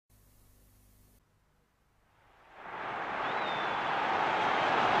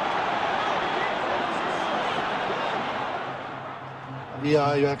Yeah,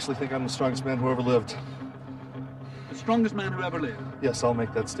 I actually think I'm the strongest man who ever lived. The strongest man who ever lived? Yes, I'll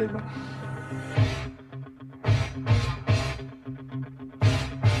make that statement.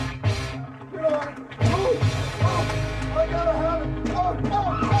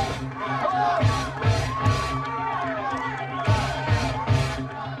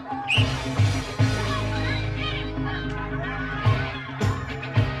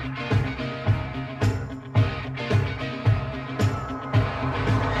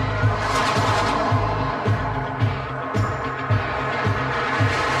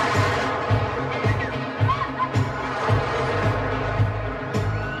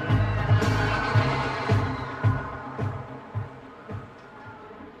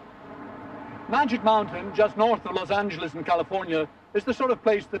 Magic Mountain, just north of Los Angeles in California, is the sort of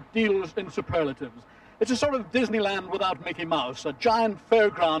place that deals in superlatives. It's a sort of Disneyland without Mickey Mouse, a giant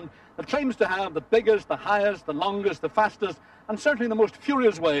fairground that claims to have the biggest, the highest, the longest, the fastest, and certainly the most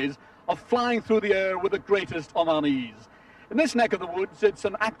furious ways of flying through the air with the greatest of unease. In this neck of the woods, it's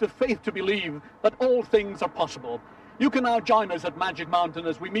an act of faith to believe that all things are possible. You can now join us at Magic Mountain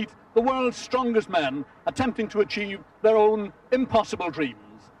as we meet the world's strongest men attempting to achieve their own impossible dreams.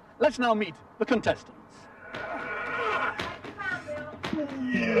 Let's now meet the contestants.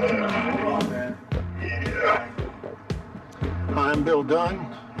 Hi, I'm Bill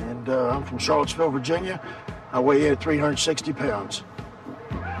Dunn, and I'm from Charlottesville, Virginia. I weigh in at 360 pounds.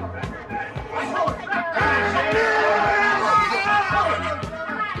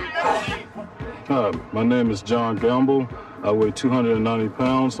 Hi, my name is John Gamble. I weigh 290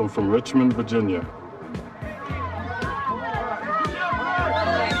 pounds. I'm from Richmond, Virginia.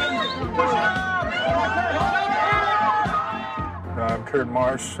 I'm Curt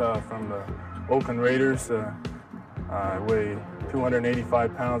Marsh from the Oakland Raiders. I weigh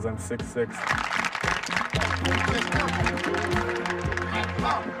 285 pounds. I'm 6'6".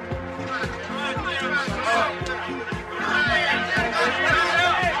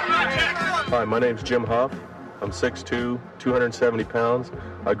 Hi, my name's Jim Hough. I'm 6'2", 270 pounds.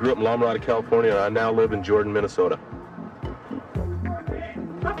 I grew up in La Mirada, California, and I now live in Jordan, Minnesota.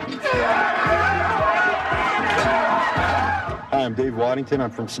 Hi, I'm Dave Waddington. I'm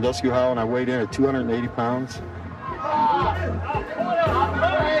from Sandusky, Ohio, and I weighed in at 280 pounds.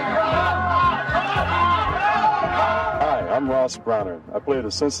 Hi, I'm Ross Bronner. I play the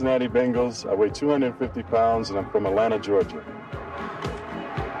Cincinnati Bengals. I weigh 250 pounds, and I'm from Atlanta, Georgia.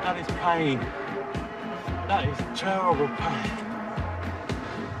 That is pain. That is terrible pain.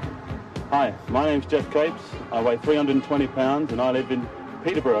 Hi, my name's Geoff Capes. I weigh 320 pounds, and I live in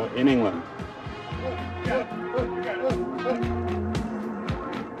Peterborough in England.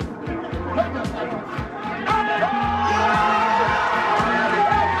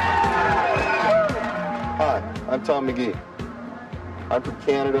 Hi, I'm Tom Magee. I'm from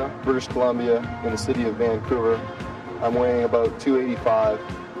Canada, British Columbia, in the city of Vancouver. I'm weighing about 285.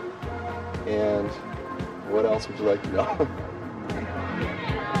 And what else would you like to know?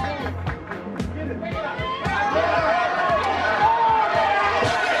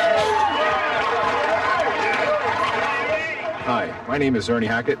 Hi, my name is Ernie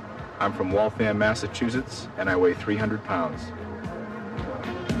Hackett. I'm from Waltham, Massachusetts, and I weigh 300 pounds.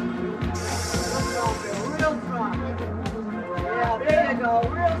 Real strong. Yeah, there you go.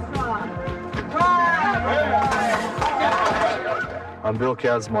 Real strong. Right. I'm Bill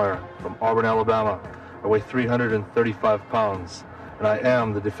Kazmaier from Auburn, Alabama. I weigh 335 pounds, and I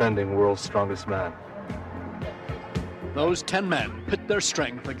am the defending world's strongest man. Those 10 men pit their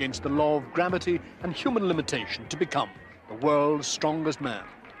strength against the law of gravity and human limitation to become the world's strongest man.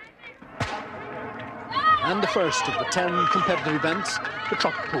 And the first of the 10 competitive events, the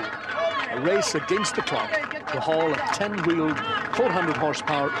truck pull, a race against the clock to haul a 10-wheeled,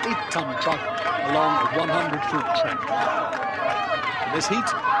 400-horsepower, 8-ton truck along a 100-foot track. In this heat,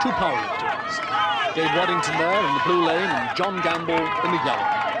 2 powerlifters, Dave Waddington there in the blue lane and John Gamble in the yellow.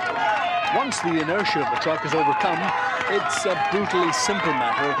 Once the inertia of the truck is overcome, it's a brutally simple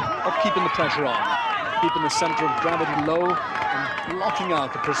matter of keeping the pressure on, keeping the center of gravity low, and blocking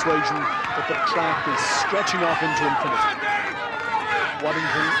out the persuasion that the track is stretching off into infinity.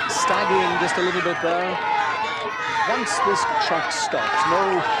 Waddington staggering just a little bit there. Once this truck stops,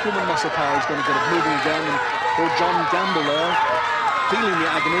 no human muscle power is going to get it moving again, and poor John Gamble there, feeling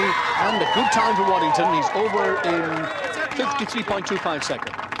the agony, and a good time for Waddington. He's over in 53.25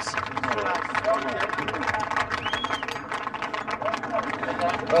 seconds.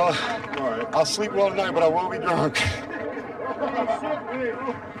 All right. I'll sleep well tonight, but I won't be drunk.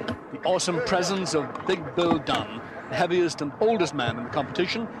 The awesome presence of Big Bill Dunn, the heaviest and oldest man in the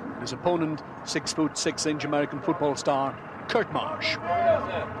competition, and his opponent, 6'6" American football star Curt Marsh.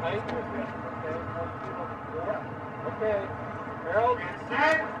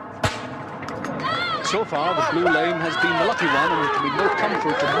 So far, the blue lane has been the lucky one, and there can be no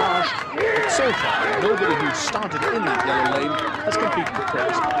comfort to Marsh. But so far, nobody who started in that yellow lane has completed the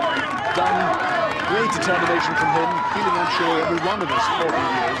course. Dunn, great determination from him, feeling I'm sure every one of his 40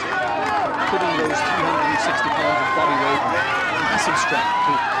 years, putting those 360 pounds of body weight, massive strength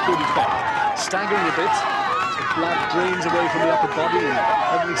to good effect. Staggering a bit, as the blood drains away from the upper body, and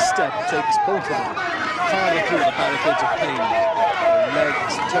every step takes both of them farther through the barricades of pain.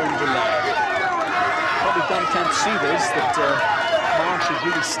 Legs turn to lead. Probably Dunn can't see this, that Marsh is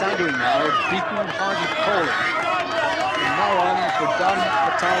really staggering now, beaten, hardly falling. From now on, for Dunn,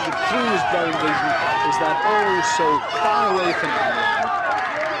 the target through his blurring vision is that so far away from him.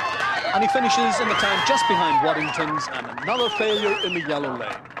 And he finishes in the time just behind Waddington's, and another failure in the yellow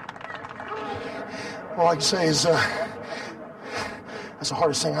lane. All I can say is that's the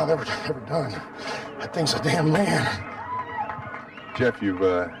hardest thing I've ever done. That thing's a damn man. Geoff, you've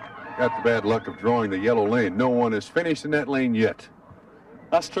got the bad luck of drawing the yellow lane. No one has finished in that lane yet.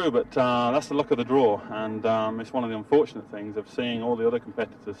 That's true, but that's the luck of the draw, and it's one of the unfortunate things of seeing all the other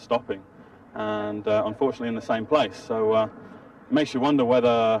competitors stopping, and unfortunately in the same place. So it makes you wonder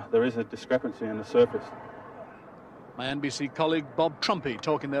whether there is a discrepancy in the surface. My NBC colleague Bob Trumpy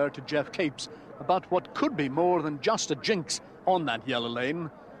talking there to Geoff Capes about what could be more than just a jinx on that yellow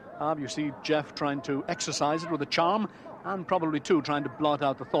lane. You see Geoff trying to exercise it with a charm, and probably too trying to blot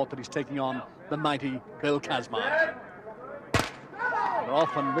out the thought that he's taking on the mighty Bill Kazmaier. But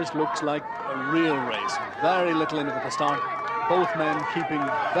often this looks like a real race. Very little in it at the start. Both men keeping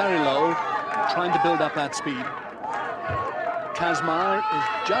very low, trying to build up that speed. Kazmaier is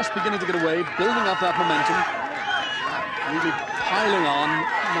just beginning to get away, building up that momentum, really piling on.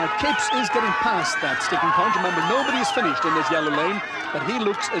 Now Capes is getting past that sticking point. Remember, nobody is finished in this yellow lane, but he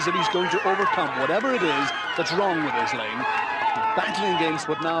looks as if he's going to overcome whatever it is that's wrong with his lane, battling against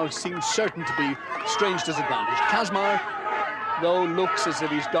what now seems certain to be strange disadvantage. Kazmaier, though, looks as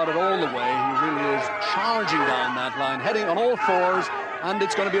if he's got it all the way. He really is charging down that line, heading on all fours, and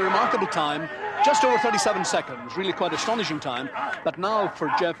it's going to be a remarkable time. Just over 37 seconds, really quite astonishing time. But now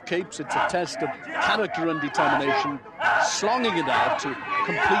for Geoff Capes, it's a test of character and determination, slonging it out to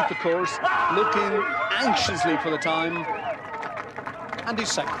complete the course, looking anxiously for the time, and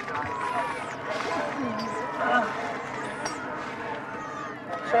he's second.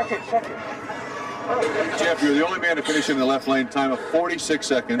 Second. Geoff, you're the only man to finish in the left lane, time of 46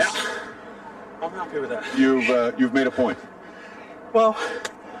 seconds. Yeah. I'm happy with that. You've made a point. Well,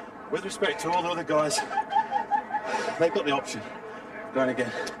 with respect to all the other guys, they've got the option of going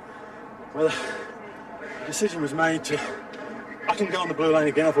again. Well, the decision was made I can go on the blue lane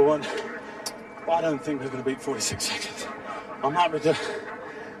again if I want, but I don't think we're going to beat 46 seconds. I'm happy to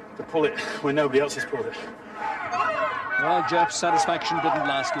pull it when nobody else has pulled it. Well, Geoff's satisfaction didn't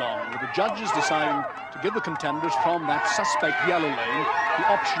last long, with the judges deciding to give the contenders from that suspect yellow lane the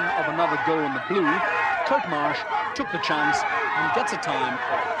option of another go in the blue. Curt Marsh took the chance and gets a time of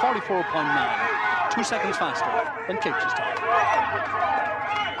 44.9, 2 seconds faster than Capes' time.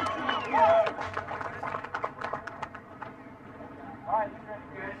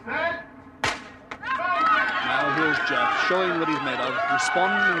 Now here's Geoff showing what he's made of,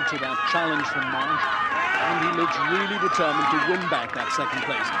 responding to that challenge from Marsh, and he looks really determined to win back that second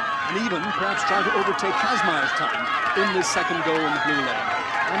place, and even perhaps try to overtake Kazmaier's time in this second go in the blue lane.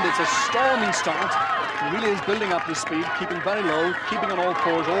 And it's a storming start. He really is building up his speed, keeping very low, keeping on all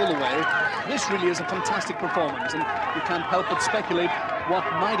fours all the way. This really is a fantastic performance, and you can't help but speculate what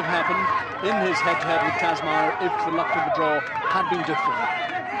might have happened in his head-to-head with Kazmaier if the luck of the draw had been different.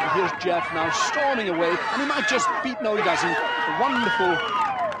 And here's Geoff now storming away, and he might just beat, no he doesn't. Wonderful,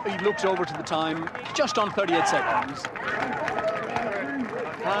 he looks over to the time, just on 38 seconds.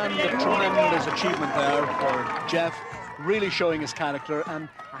 And a tremendous achievement there for Geoff, really showing his character, and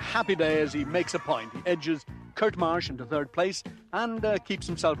a happy day as he makes a point. He edges Curt Marsh into third place and keeps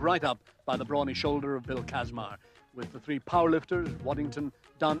himself right up by the brawny shoulder of Bill Kazmaier, with the three powerlifters, Waddington,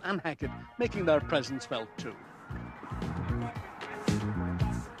 Dunn and Hackett, making their presence felt too.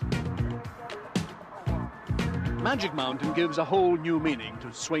 Magic Mountain gives a whole new meaning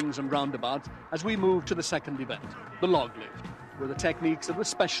to swings and roundabouts as we move to the second event, the log lift, where the techniques of the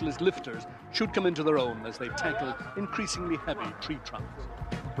specialist lifters should come into their own as they tackle increasingly heavy tree trunks.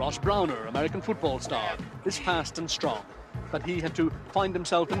 Ross Browner, American football star, is fast and strong, but he had to find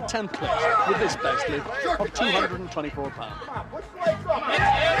himself in 10th place with this best lift of 224 pounds.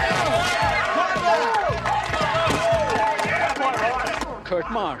 Curt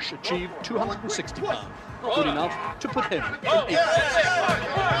Marsh achieved 260 pounds, good enough to put him in 8th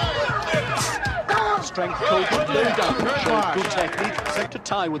place. Strength coach Bill Dunn showed good technique to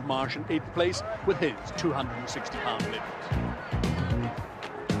tie with Marsh in 8th place with his 260 pound limit.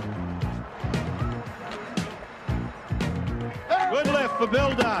 Good lift for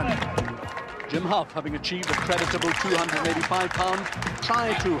Bill Dunn. Jim Hough, having achieved a creditable 285 pounds,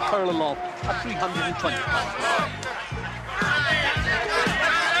 tried to hurl aloft a 320 pound.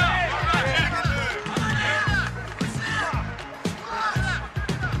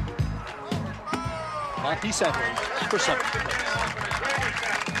 But he settled for 7th place.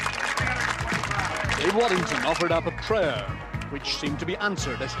 Dave Waddington offered up a prayer, which seemed to be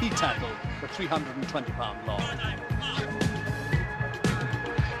answered as he tackled the 320 pound log.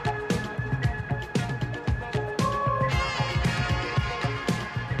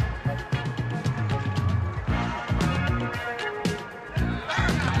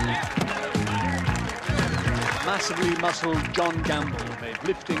 Massively muscled John Gamble made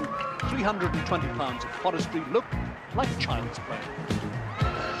lifting 320 pounds of forestry look like child's play.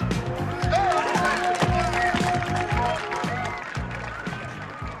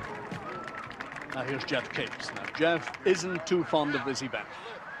 Now here's Geoff Capes. Now Geoff isn't too fond of this event.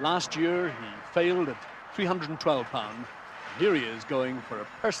 Last year he failed at 312 pounds. Here he is going for a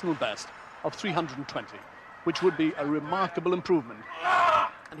personal best of 320, which would be a remarkable improvement.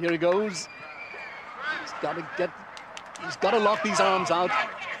 And here he goes. He's got to lock these arms out.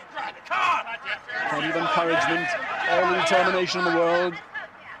 Plenty of encouragement, all the determination in the world.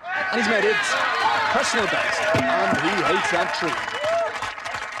 And he's made it. Personal best. And he hates that tree.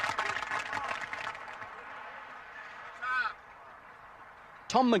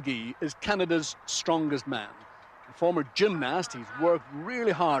 Tom Magee is Canada's strongest man. A former gymnast, he's worked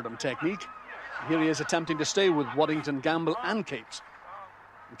really hard on technique. And here he is attempting to stay with Waddington, Gamble and Capes.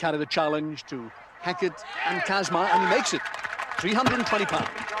 And carry the challenge to Hackett and Kazmaier, and he makes it. 320 pounds.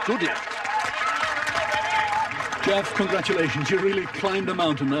 Good lift. Geoff, congratulations. You really climbed the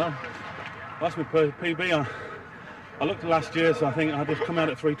mountain now. That's my PB. I looked at last year, so I think I just come out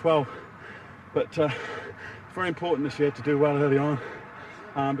at 312. But it's very important this year to do well early on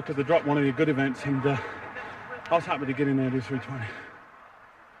because they dropped one of the good events, and I was happy to get in there and do 320.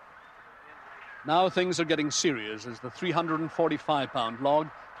 Now things are getting serious as the 345 pound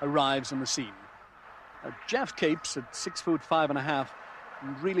log arrives on the scene. Geoff Capes at 6'5½",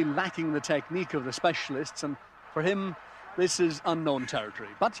 really lacking the technique of the specialists, and for him this is unknown territory.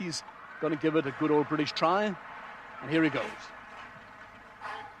 But he's going to give it a good old British try, and here he goes.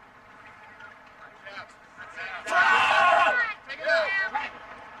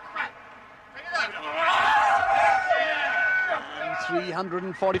 And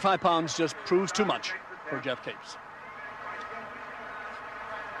 345 pounds just proves too much for Geoff Capes.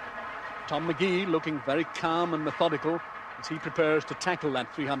 Tom Magee looking very calm and methodical as he prepares to tackle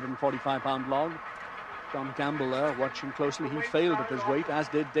that 345 pound log. John Gamble there watching closely. He failed at his weight, as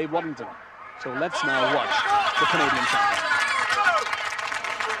did Dave Waddington. So let's now watch the Canadian champion.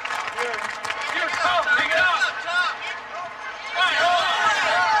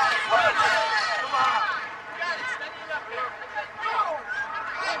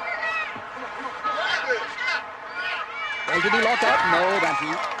 Well, did he lock out? No,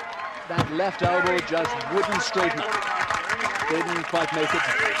 that left elbow just wouldn't straighten up. Didn't quite make it.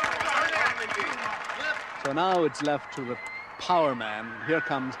 So now it's left to the power man. Here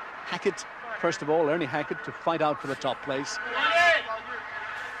comes Hackett. First of all, Ernie Hackett to fight out for the top place.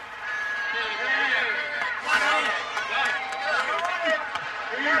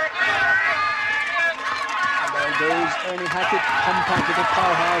 And there goes Ernie Hackett, compacted the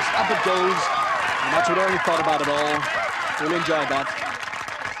powerhouse. Up it goes. And that's what Ernie thought about it all. Really enjoyed that.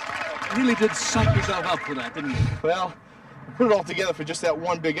 Really did psych yourself up for that, didn't you? Well, I put it all together for just that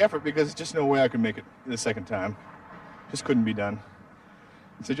one big effort because there's just no way I could make it the second time. Just couldn't be done.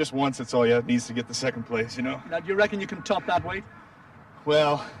 So just once, that's all you needs to get the second place, you know? Now, do you reckon you can top that weight?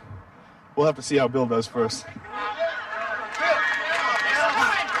 Well, we'll have to see how Bill does first.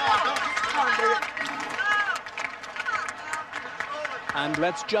 And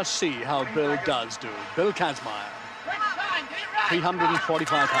let's just see how Bill does do. Bill Kazmaier,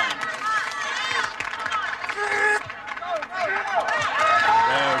 345 pounds.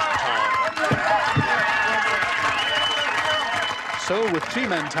 There's power. So with three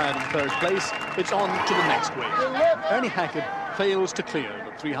men tied in third place, it's on to the next weight. Ernie Hackett fails to clear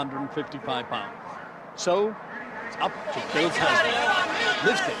the 355 pounds. So it's up to Bill Kazmaier.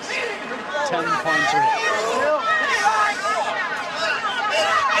 Lift this. 10 points ahead.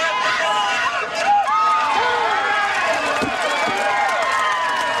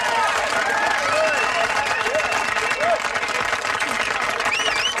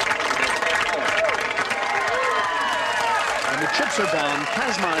 down,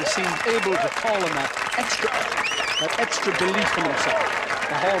 Kazmaier seemed able to call on that extra effort, that extra belief in himself,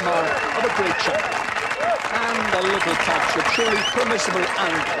 the hallmark of a great champion, and a little touch of truly permissible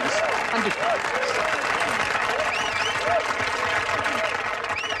arrogance and defiance.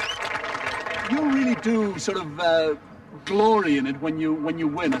 You really do sort of glory in it when you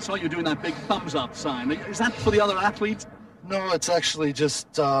win. I saw you doing that big thumbs up sign. Is that for the other athletes? No, it's actually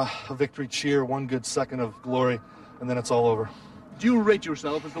just a victory cheer, one good second of glory, and then it's all over. Do you rate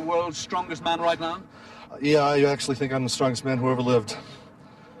yourself as the world's strongest man right now? Yeah, I actually think I'm the strongest man who ever lived.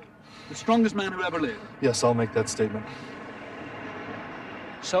 The strongest man who ever lived? Yes, I'll make that statement.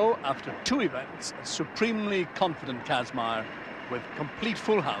 So, after 2 events, a supremely confident Kazmaier with complete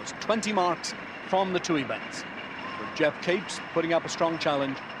full house, 20 marks from the 2 events. With Geoff Capes putting up a strong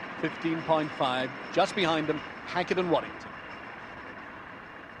challenge, 15.5, just behind him, Hackett and Waddington.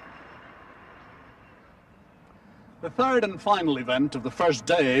 The third and final event of the first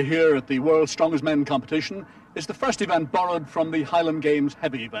day here at the World's Strongest Men competition is the first event borrowed from the Highland Games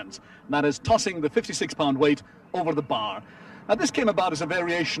heavy events, and that is tossing the 56-pound weight over the bar. Now, this came about as a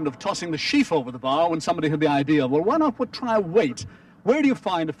variation of tossing the sheaf over the bar when somebody had the idea, well, why not try weight? Where do you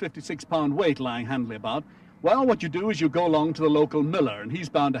find a 56-pound weight lying handily about? Well, what you do is you go along to the local miller, and he's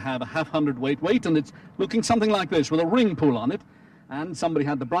bound to have a half-hundredweight weight, and it's looking something like this with a ring pull on it. And somebody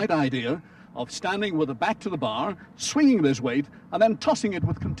had the bright idea of standing with the back to the bar, swinging this weight, and then tossing it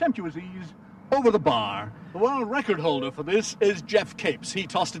with contemptuous ease over the bar. The world record holder for this is Geoff Capes. He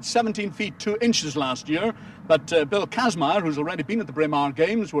tossed it 17 feet 2 inches last year, but Bill Kazmaier, who's already been at the Braemar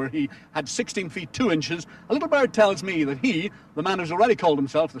Games where he had 16 feet 2 inches, a little bird tells me that he, the man who's already called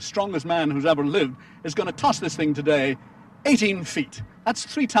himself the strongest man who's ever lived, is going to toss this thing today 18 feet. That's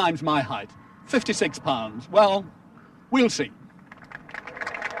 3 times my height, 56 pounds. Well, we'll see.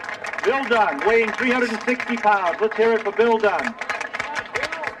 Bill Dunn, weighing 360 pounds. Let's hear it for Bill Dunn.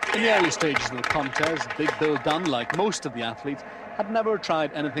 In the early stages of the contest, Big Bill Dunn, like most of the athletes, had never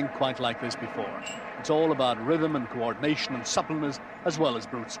tried anything quite like this before. It's all about rhythm and coordination and suppleness, as well as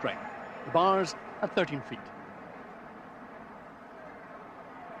brute strength. The bars at 13 feet.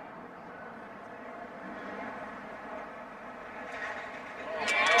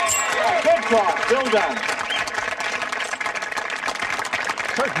 Good cross, Bill Dunn.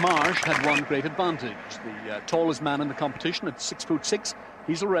 Curt Marsh had one great advantage. The tallest man in the competition at 6'6",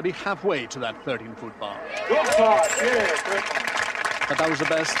 he's already halfway to that 13-foot bar. Good cross, yeah, but that was the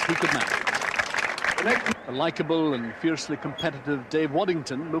best he could manage. The likeable and fiercely competitive Dave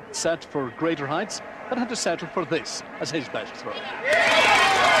Waddington looked set for greater heights, but had to settle for this as his best throw. Dave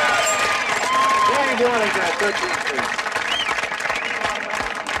Waddington at 13 feet.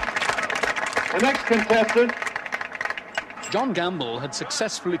 The next contestant, John Gamble had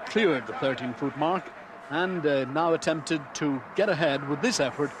successfully cleared the 13-foot mark and now attempted to get ahead with this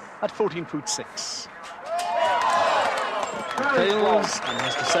effort at 14'6". Fails and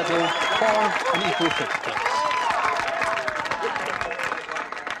has to settle for an equal 5th place.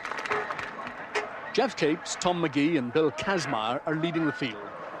 Geoff Capes, Tom Magee and Bill Kazmaier are leading the field.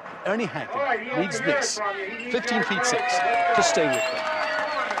 Ernie Hackett needs this, 15'6", to stay with them.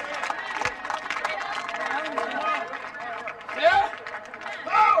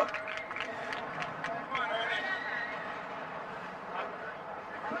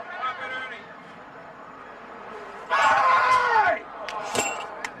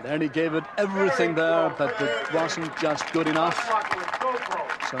 Ernie gave it everything there, but it wasn't just good enough.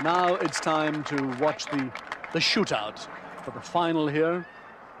 So now it's time to watch the shootout for the final here.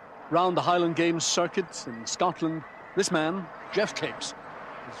 Round the Highland Games circuit in Scotland, this man, Geoff Capes,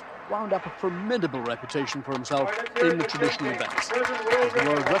 has wound up a formidable reputation for himself in the traditional events. He's the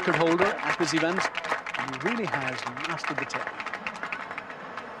world record holder at this event, and he really has mastered the technique.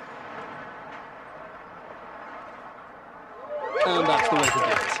 And that's the way to do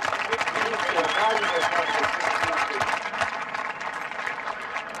it.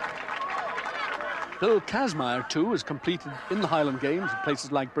 Bill Kazmaier, too, is completed in the Highland Games at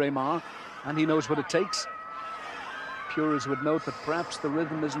places like Braemar, and he knows what it takes. Purists would note that perhaps the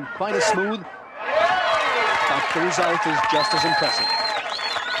rhythm isn't quite as smooth, but the result is just as impressive.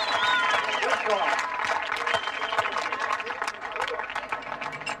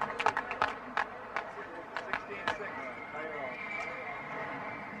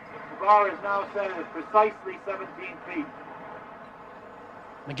 the bar is now set at precisely 17 feet.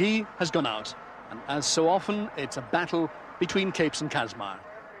 Magee has gone out, and as so often, it's a battle between Capes and Kazmaier.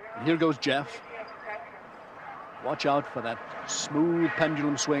 And here goes Geoff. Watch out for that smooth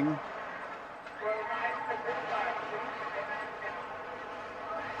pendulum swing.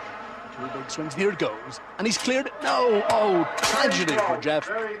 Two big swings. Here it goes. And he's cleared it. No! Oh, tragedy for Geoff.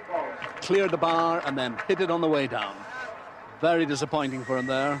 Cleared the bar and then hit it on the way down. Very disappointing for him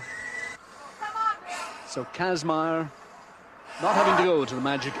there. So Kazmaier, not having to go to the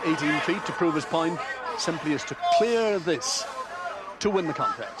magic 18 feet to prove his point, simply is to clear this to win the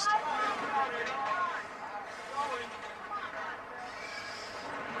contest.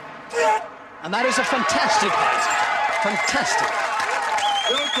 And that is a fantastic hit. Fantastic.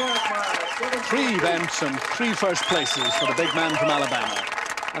 3 events and 3 first places for the big man from Alabama.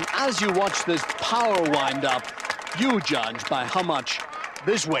 And as you watch this power wind up, you judge by how much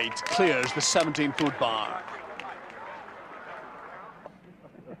this weight clears the 17-foot bar.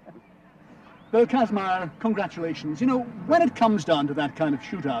 Well, Kazmaier, congratulations. You know, when it comes down to that kind of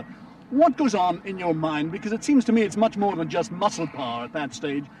shootout, what goes on in your mind? Because it seems to me it's much more than just muscle power at that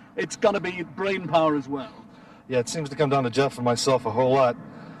stage. It's got to be brain power as well. Yeah, it seems to come down to Geoff and myself a whole lot.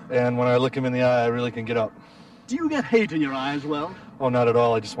 And when I look him in the eye, I really can get up. Do you get hate in your eye as well? Oh, not at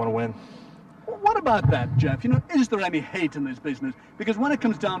all. I just want to win. What about that, Geoff? You know, is there any hate in this business? Because when it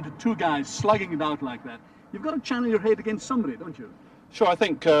comes down to 2 guys slugging it out like that, you've got to channel your hate against somebody, don't you? Sure, I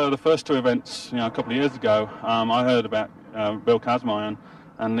think the first 2 events, you know, a couple of years ago, I heard about Bill Kazmaier,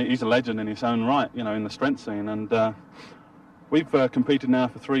 and he's a legend in his own right, you know, in the strength scene. And we've competed now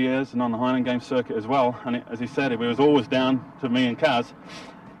for 3 years and on the Highland Games circuit as well. And as he said, it was always down to me and Kaz.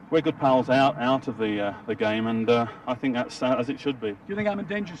 We're good pals out of the game, and I think that's as it should be. Do you think I'm in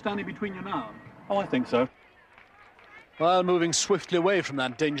danger standing between you now? Oh, I think so. Well, moving swiftly away from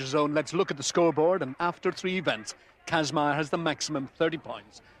that danger zone, let's look at the scoreboard. And after 3 events, Kazmaier has the maximum 30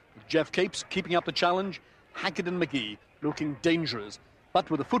 points. With Geoff Capes keeping up the challenge, Hackett and Magee looking dangerous. But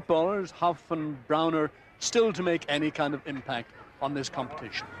with the footballers, Hough and Browner, still to make any kind of impact on this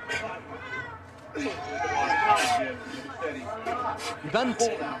competition. Event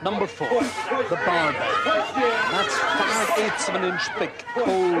number 4, the bar bend. That's 5/8 of an inch thick,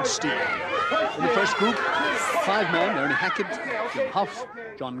 cold steel. In the first group, 5 men: Ernie Hackett, Jim Hough,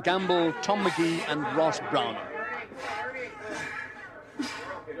 John Gamble, Tom Magee, and Ross Browner.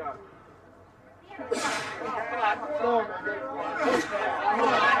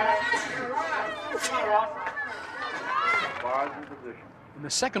 In the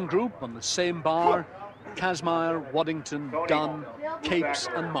second group, on the same bar, Kazmaier, Waddington, Dunn, Capes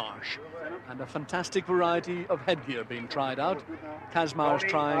and Marsh. And a fantastic variety of headgear being tried out. Kazmaier's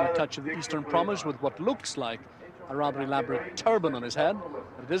trying a touch of the Eastern Promise with what looks like a rather elaborate turban on his head.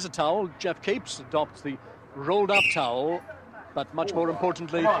 But it is a towel. Geoff Capes adopts the rolled-up towel, but much more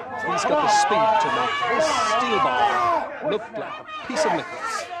importantly, he's got the speed to make this steel bar look like a piece of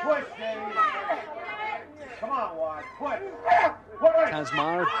liquids.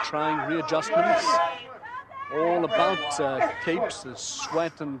 Kazmaier trying readjustments. All about Capes. The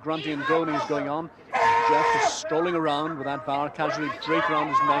sweat and grunting and groaning is going on. Geoff is strolling around with that bar casually draped around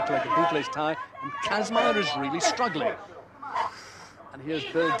his neck like a bootlace tie, and Kazmaier is really struggling. And here's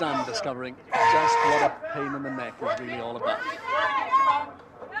Bill Dunn discovering just what a pain in the neck is really all about.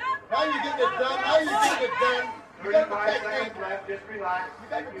 How you get it done? How you get it done? You got the technique. Just relax. You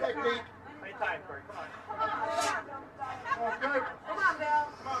got the technique.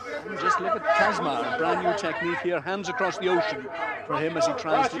 Just look at Kazmaier, a brand new technique here, hands across the ocean for him as he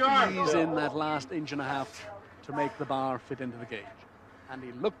tries to ease in that last inch and a half to make the bar fit into the gauge. And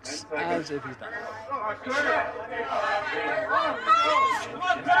he looks as if he's done.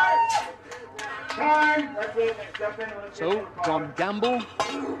 So John Gamble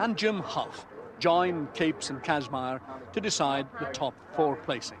and Jim Hough join Capes and Kazmaier to decide the top 4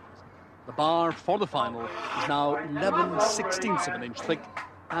 placings. The bar for the final is now 11/16 of an inch thick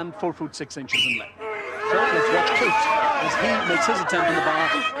and 4 foot 6 inches in length. So let's watch Curt as he makes his attempt on the bar,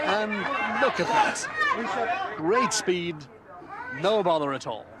 and look at that. Great speed, no bother at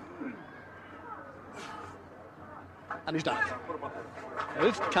all. And he's done it. Now,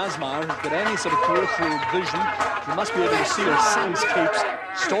 if Kazmaier has got any sort of peripheral vision, he must be able to see or sense Capes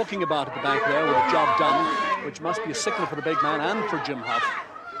stalking about at the back there with a job done, which must be a signal for the big man and for Jim Hough,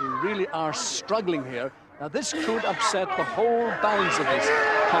 who really are struggling here. Now, this could upset the whole balance of this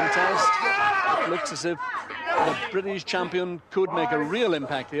contest. It looks as if the British champion could make a real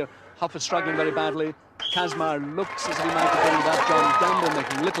impact here. Hough is struggling very badly. Kazmaier looks as if he might be getting that. John Gamble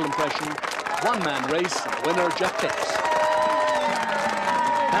making little impression. One-man race, and the winner, Geoff Capes.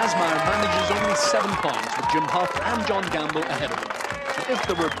 Kazmaier manages only 7 points, with Jim Hough and John Gamble ahead of him. So if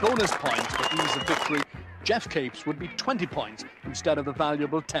there were bonus points for ease of victory, Geoff Capes would be 20 points instead of the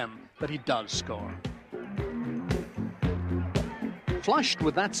valuable 10 that he does score. Flushed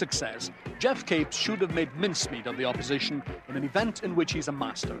with that success, Geoff Capes should have made mincemeat of the opposition in an event in which he's a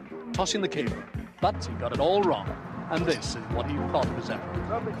master, tossing the caber. But he got it all wrong, and this is what he thought of his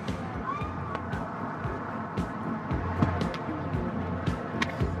effort.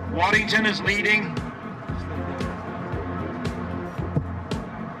 Waddington is leading.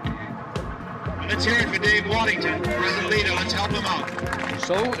 Let's hear it for Dave Waddington, present leader. Let's help him out.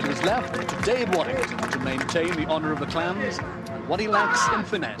 So it is left to Dave Waddington to maintain the honour of the clans, and what he lacks in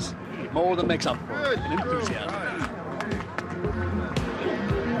finesse, he more than makes up for in enthusiasm.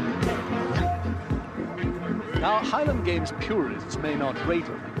 Now, Highland Games purists may not rate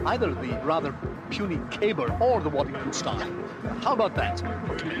either the rather puny caber or the Waddington style. How about that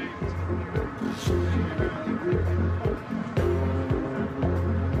for Canadians?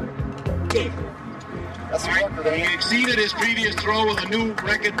 That's the record. He exceeded his previous throw with a new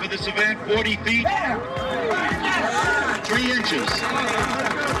record for this event, 40 feet, 3 inches.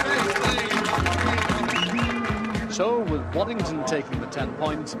 So, with Waddington taking the 10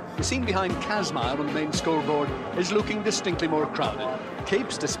 points, the scene behind Kazmaier on the main scoreboard is looking distinctly more crowded.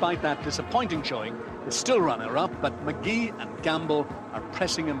 Capes, despite that disappointing showing, is still runner-up, but Magee and Gamble are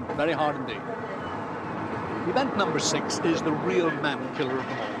pressing him very hard indeed. Event number 6 is the real man-killer of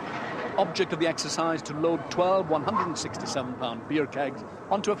them all. Object of the exercise to load 12 167-pound beer kegs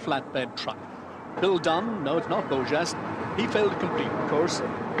onto a flatbed truck. Bill Dunn, no, it's not Beaugest, he failed to complete the course,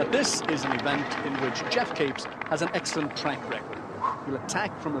 but this is an event in which Geoff Capes has an excellent track record. He'll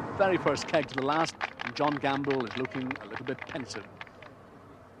attack from the very first keg to the last, and John Gamble is looking a little bit pensive.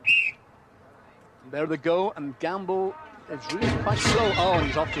 And there they go, and Gamble is really quite slow. Oh, and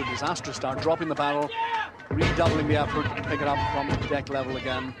he's off to a disastrous start, dropping the barrel, redoubling the effort to pick it up from deck level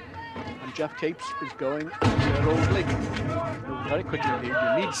again. And Geoff Capes is going to their old league. Very quickly indeed.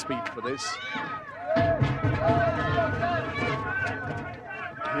 You need speed for this.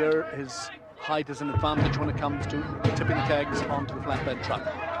 Here, his height is an advantage when it comes to tipping the kegs onto the flatbed truck.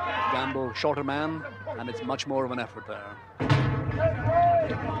 Gamble, shorter man, and it's much more of an effort there.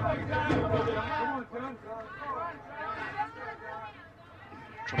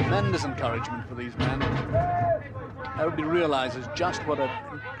 Tremendous encouragement for these men. Everybody realizes just what an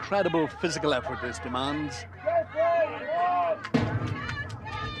incredible physical effort this demands.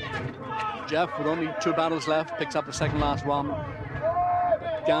 Geoff, with only 2 battles left, picks up the second last one.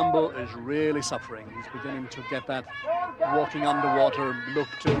 But Gamble is really suffering. He's beginning to get that walking underwater look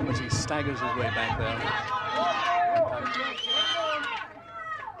to him as he staggers his way back there.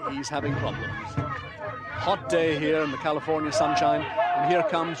 He's having problems. Hot day here in the California sunshine, and here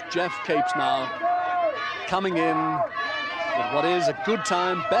comes Geoff Capes now, coming in with what is a good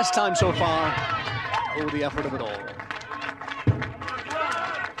time, best time so far. Oh, the effort of it all.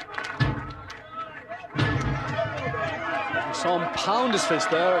 You saw him pound his fist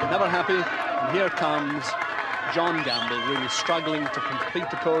there, never happy. And here comes John Gamble, really struggling to complete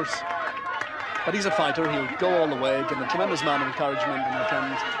the course. But he's a fighter, he'll go all the way, get a tremendous amount of encouragement in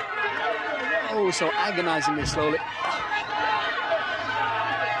return. Oh, so agonizingly slowly.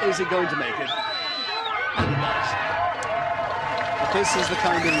 Is he going to make it? And he does. But this is the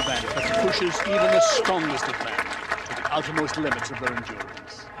kind of event that pushes even the strongest of men to the outermost limits of their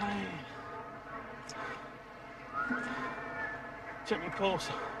endurance. Check my pulse.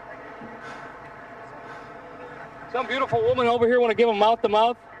 Some beautiful woman over here want to give him mouth to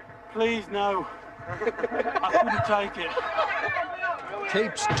mouth? Please, no. I couldn't take it.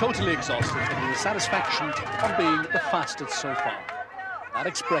 Capes totally exhausted, but with the satisfaction of being the fastest so far. That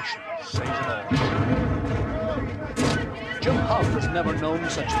expression says it all. Hough has never known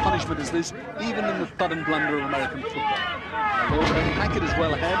such punishment as this, even in the thud and blunder of American football. Although Ernie Hackett is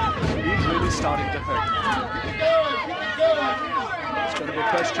well ahead, he's really starting to hurt. It's going to be a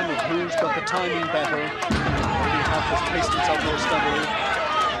question of who's got the timing better. Maybe Hough has paced himself more steadily.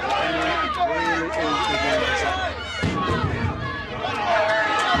 Really is beginning to suffer.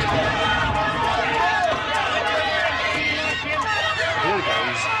 Here he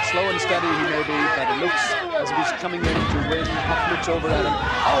goes. Slow and steady he may be, but it looks as if he's coming in to win. Hough looks over at him.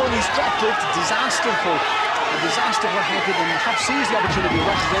 Oh, and he's dropped it. Disaster for Hackett, and Hough sees the opportunity,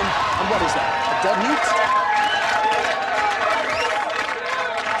 rushes in. And what is that? A dead heat?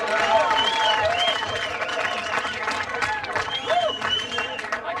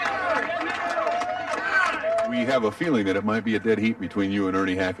 We have a feeling that it might be a dead heat between you and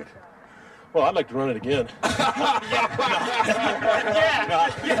Ernie Hackett. Well, I'd like to run it again.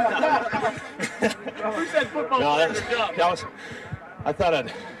 Who said football? I thought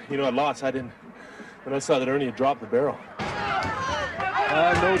I'd lost. I didn't. When I saw that Ernie had dropped the barrel.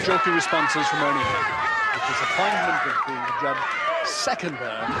 No jokey responses from Ernie. The disappointment of the judge second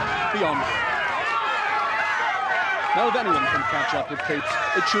there, beyond him. Now, if anyone can catch up with Capes,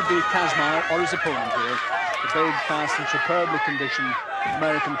 it should be Kazmaier or his opponent here, the big, fast and superbly conditioned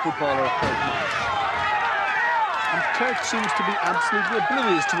American footballer Curt Marsh. And Curt seems to be absolutely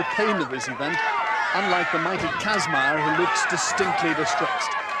oblivious to the pain of this event, unlike the mighty Kazmaier, who looks distinctly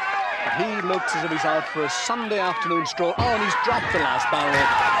distressed. But he looks as if he's out for a Sunday afternoon stroll. Oh, and he's dropped the last barrel.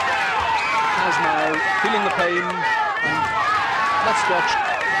 Kazmaier feeling the pain, and let's watch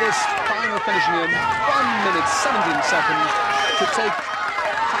this final finishing in 1 minute 17 seconds to take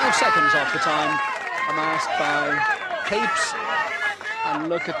 5 seconds off the time amassed by Capes. And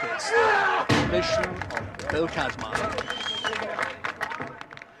look at this, the condition of Bill Kazmaier.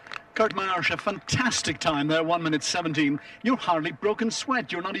 Curt Marsh, a fantastic time there, 1 minute 17. You're hardly broken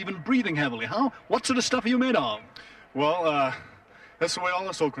sweat. You're not even breathing heavily. How? What sort of stuff are you made of? Well, that's the way all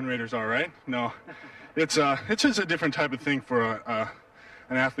us Oakland Raiders are, right? No, it's just a different type of thing for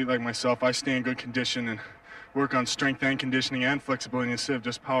an athlete like myself. I stay in good condition and work on strength and conditioning and flexibility instead of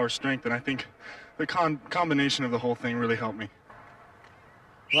just power strength, and I think the combination of the whole thing really helped me.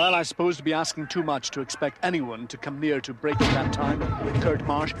 Well, I suppose to be asking too much to expect anyone to come near to breaking that time with Curt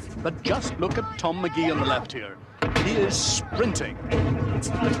Marsh, but just look at Tom Magee on the left here. He is sprinting.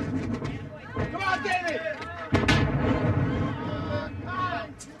 Come on, David!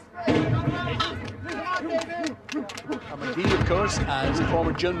 Magee, of course, as a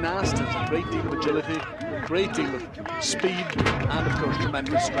former gymnast, has a great deal of agility, a great deal of speed, and of course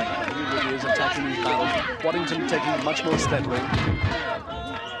tremendous strength. He really is attacking these battles. Waddington taking it much more steadily.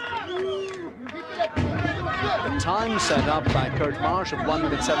 The time set up by Curt Marsh of 1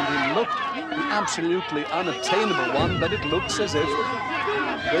 minute 17 looked the absolutely unattainable one, but it looks as if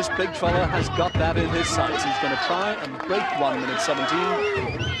this big fella has got that in his sights. He's going to try and break 1 minute 17.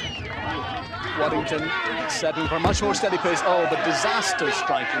 Waddington setting for a much more steady pace. Oh, but disaster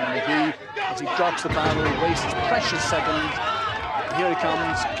striking Magee as he drops the battle, wastes precious seconds. And here he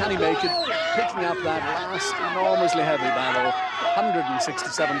comes. Can he make it? Picking up that last enormously heavy battle,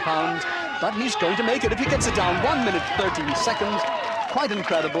 167 pounds. But he's going to make it if he gets it down. 1 minute 13 seconds. Quite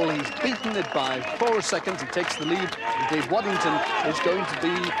incredible. He's beaten it by 4 seconds. He takes the lead. And Dave Waddington is going to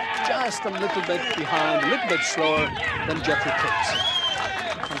be just a little bit behind, a little bit slower than Geoff Capes.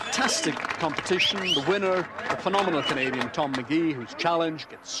 Fantastic competition. The winner, the phenomenal Canadian Tom Magee, whose challenge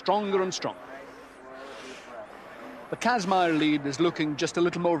gets stronger and stronger. The Kazmaier lead is looking just a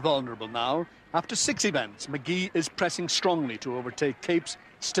little more vulnerable now. After 6 events, Magee is pressing strongly to overtake Capes,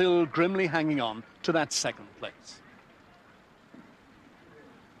 still grimly hanging on to that second place.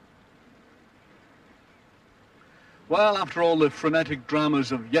 Well, after all the frenetic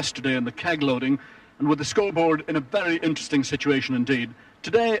dramas of yesterday and the keg loading, and with the scoreboard in a very interesting situation indeed,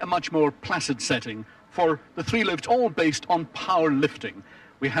 today a much more placid setting for the 3 lifts, all based on power lifting.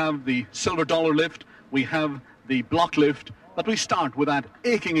 We have the silver dollar lift, we have the block lift, but we start with that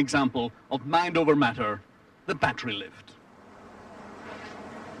aching example of mind over matter, the battery lift.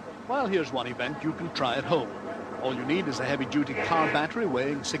 Well, here's one event you can try at home. All you need is a heavy-duty car battery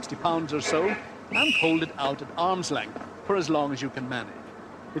weighing 60 pounds or so, and hold it out at arm's length for as long as you can manage.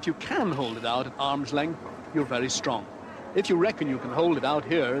 If you can hold it out at arm's length, you're very strong. If you reckon you can hold it out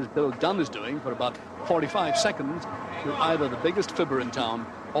here, as Bill Dunn is doing, for about 45 seconds, you're either the biggest fibber in town,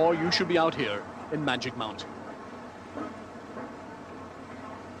 or you should be out here in Magic Mountain.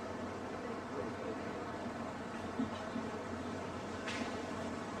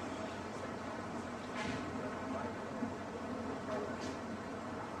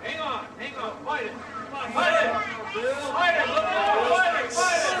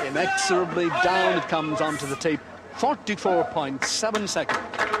 Inexorably down it comes onto the tape. 44.7 seconds.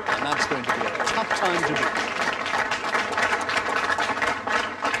 And that's going to be a tough time to beat.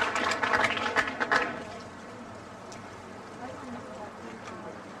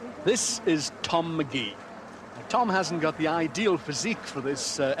 This is Tom Magee. Now, Tom hasn't got the ideal physique for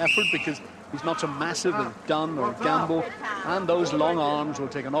this effort because he's not so massive as Dunn or Gamble, and those long arms will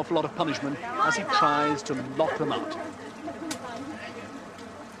take an awful lot of punishment as he tries to lock them out.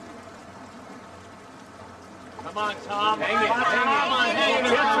 Come on, Tom. Hang it. Come on, hang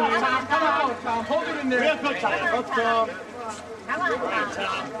it. Come on, Tom. Hold it in there. Real quick, Tom. Up, Tom. Come on,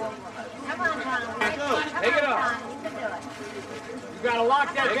 Tom. Come on, Tom. Hang it up. You got to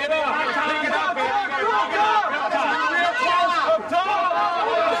lock that. Hang it up. Hang it up, baby.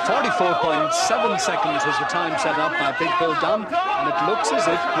 44.7 seconds was the time set up by Big Bill Dunn, and it looks as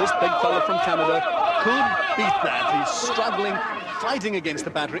if this big fella from Canada could beat that. He's struggling, fighting against the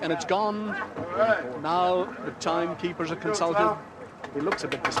battery, and it's gone. Now the timekeepers are consulted. He looks a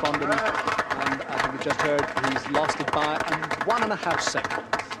bit despondent, and I think we just heard he's lost it by 1.5 seconds.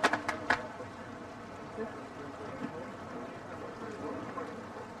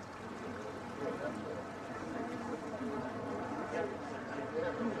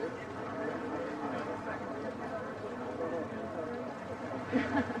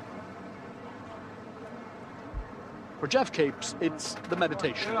 For Geoff Capes, it's the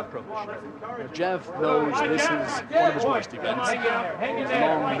meditation approach. Geoff knows this is one of his worst events. These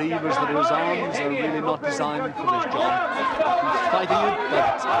long levers that are his arms are really not designed for this job. He's fighting it, but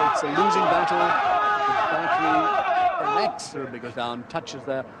it's a losing battle. The battery inexorably goes down, touches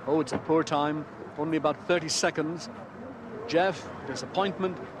there. Oh, it's a poor time. Only about 30 seconds. Geoff,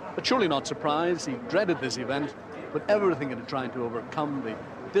 disappointment, but surely not surprised. He dreaded this event, put everything into trying to overcome the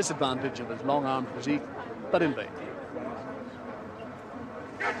disadvantage of his long-armed physique, but in vain.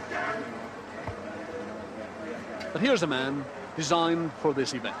 But here's a man designed for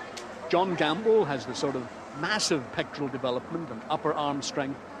this event. John Gamble has the sort of massive pectoral development and upper arm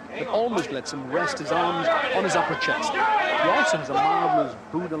strength that almost lets him rest his arms on his upper chest. He also has a marvellous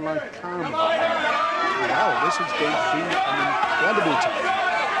Buddha-like calm about him. Wow, this is going to be an incredible time.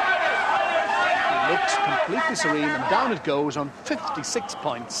 He looks completely serene, and down it goes on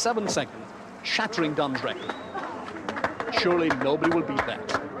 56.7 seconds, shattering Dunn's record. Surely nobody will beat that.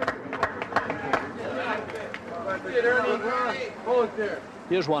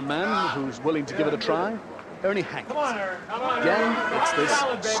 Here's one man who's willing to give it a try, Ernie Hackett. Again, it's this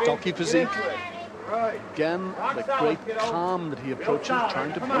stocky physique. Again, the great calm that he approaches,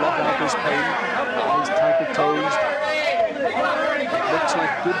 trying to block out his pain, eyes tightly closed. It looks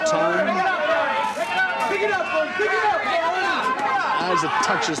like good time. As it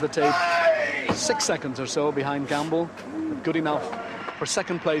touches the tape, 6 seconds or so behind Gamble, but good enough for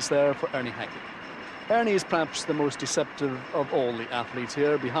second place there for Ernie Hackett. Ernie is perhaps the most deceptive of all the athletes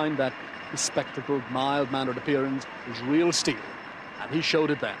here. Behind that bespectacled, mild-mannered appearance is real steel, and he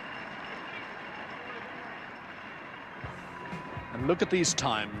showed it then. And look at these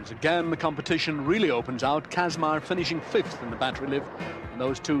times. Again, the competition really opens out. Kazmaier finishing 5th in the battery lift, and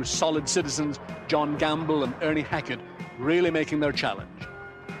those two solid citizens, John Gamble and Ernie Hackett, really making their challenge.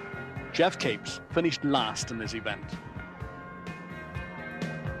 Geoff Capes finished last in this event.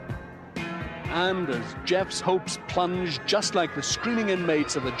 And as Geoff's hopes plunge just like the screaming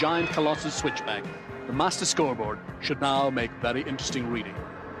inmates of the giant Colossus switchback, the master scoreboard should now make very interesting reading.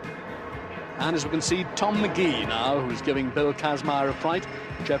 And as we can see, Tom Magee now, who's giving Bill Kazmaier a fright.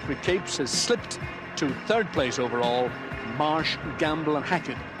 Geoff Capes has slipped to 3rd place overall. Marsh, Gamble and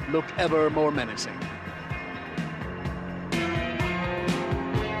Hackett look ever more menacing.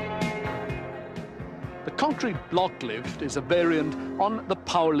 The concrete block lift is a variant on the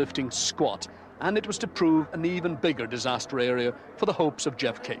powerlifting squat, and it was to prove an even bigger disaster area for the hopes of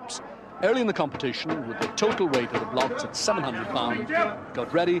Geoff Capes. Early in the competition, with the total weight of the blocks at 700 pounds,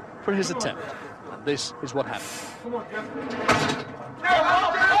 got ready for his attempt. And this is what happened.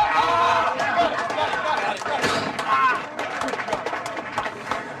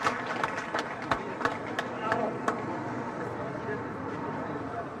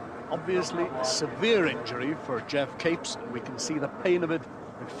 Obviously, a severe injury for Geoff Capes, and we can see the pain of it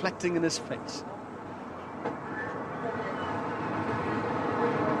reflecting in his face.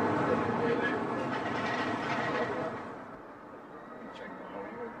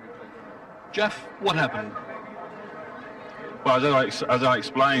 Geoff, what happened? Well, as I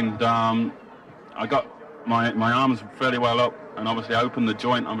explained, I got my arms fairly well up and obviously opened the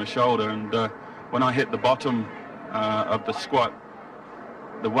joint on my shoulder, and when I hit the bottom of the squat,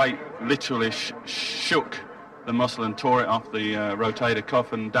 the weight literally shook the muscle and tore it off the rotator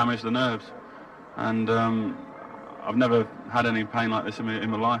cuff and damaged the nerves. And I've never had any pain like this in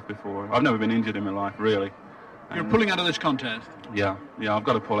my life before. I've never been injured in my life, really. You're pulling out of this contest? Yeah, I've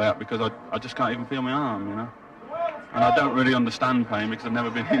got to pull out because I just can't even feel my arm, you know. And I don't really understand pain because I've never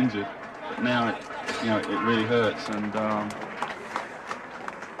been injured. But now, it really hurts. And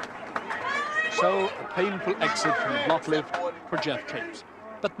so, a painful exit from the block lift for Geoff Capes.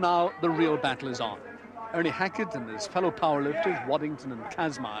 But now the real battle is on. Ernie Hackett and his fellow powerlifters, Waddington and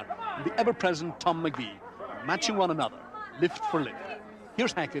Kazmaier, and the ever-present Tom Magee, matching one another, lift for lift.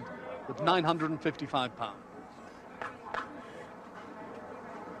 Here's Hackett with 955 pounds.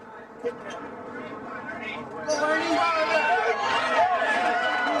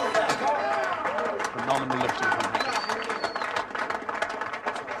 Phenomenal lifting from Hackett.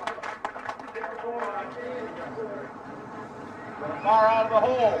 Far out of the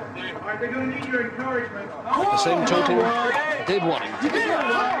hole. All right, they're going to need your encouragement. The same total, Dave Waddington.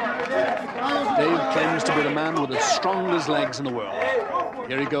 Dave claims to be the man with the strongest legs in the world.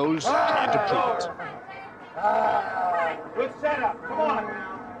 Here he goes, trying to prove it. Good setup. Come on.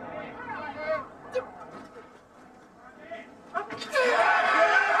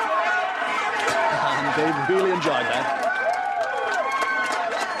 And Dave really enjoyed that.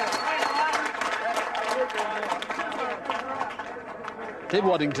 Dave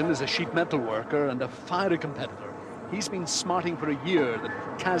Waddington is a sheet metal worker and a fiery competitor. He's been smarting for a year that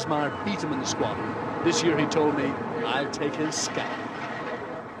Kazmaier beat him in the squat. This year he told me, I'll take his scalp.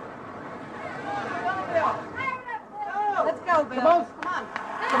 Let's go, Bill. Come on. Come on.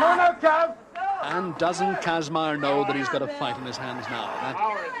 Come on now, Kev. And doesn't Kazmaier know that he's got a fight in his hands now? That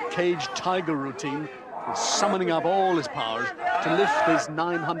cage tiger routine is summoning up all his powers to lift his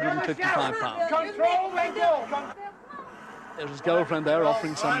 955 pounds. Control, Bingo. There's his girlfriend there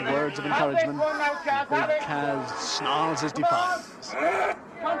offering some words of encouragement. Big Kaz snarls his defiance.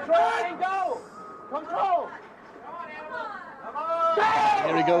 Control, Bingo. Control.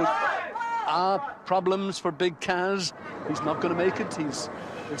 Here he goes. Problems for Big Kaz. He's not going to make it. This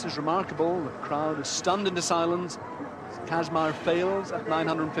is remarkable. The crowd is stunned into silence. Kazmaier fails at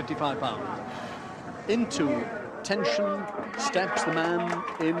 955 pounds. Into tension steps the man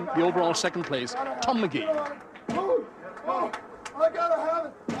in the overall second place, Tom Magee. Oh, I gotta have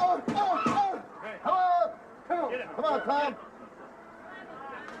it. Come on, Tom. Come on, Tom.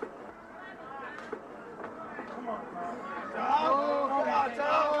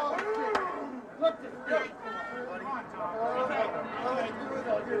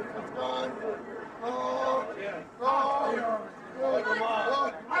 It's gone.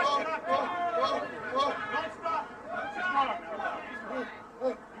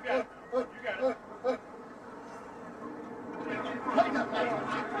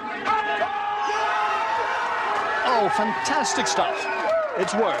 Oh, fantastic stuff.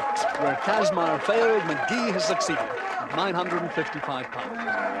 It's worked. Where Kazmaier failed, Magee has succeeded. 955 pounds.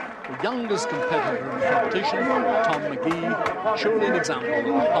 The youngest competitor in the competition, Tom Magee, surely an example of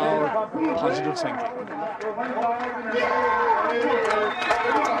the power of positive thinking.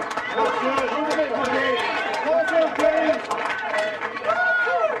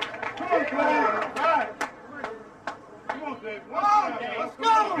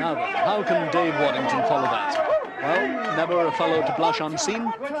 Now then, how can Dave Waddington follow that? Well, never a fellow to blush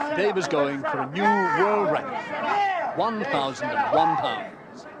unseen, Dave is going for a new world record. 1,001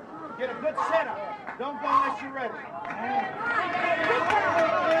 pounds. Get a good setup. Don't go unless you're ready.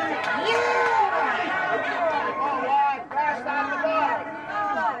 All right, fast on the bottom.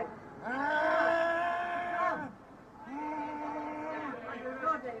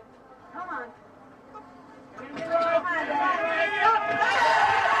 Come on.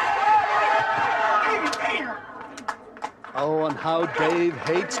 Oh, and how Dave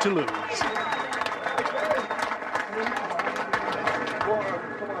hates to lose. Come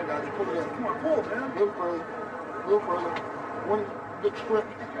on, guys. Pull together. Come on, pull, man. A little further. A little further. One good grip.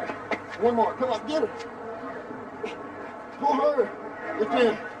 One more. Come on, get it. Pull harder. It's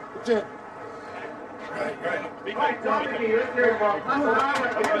in. It's in.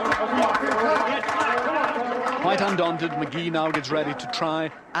 Quite undaunted, Magee now gets ready to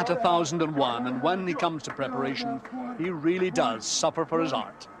try at 1,001, and when he comes to preparation, he really does suffer for his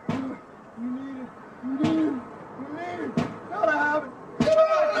art. You need it. Gotta have it.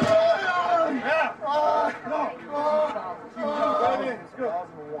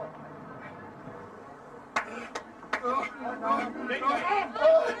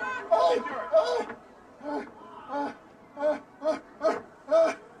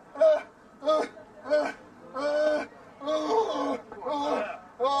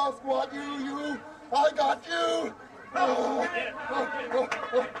 Oh, squad, you, I got you.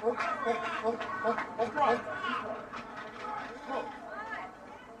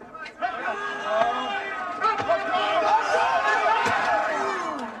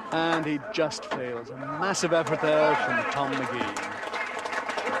 And he just fails. A massive effort there from Tom Magee.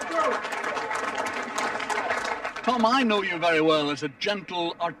 Tom, I know you very well as a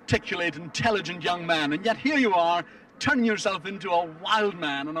gentle, articulate, intelligent young man, and yet here you are, turning yourself into a wild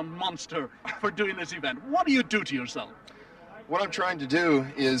man and a monster for doing this event. What do you do to yourself? What I'm trying to do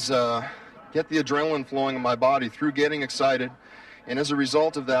is get the adrenaline flowing in my body through getting excited, and as a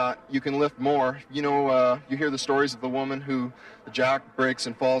result of that, you can lift more. You know, you hear the stories of the woman who the jack breaks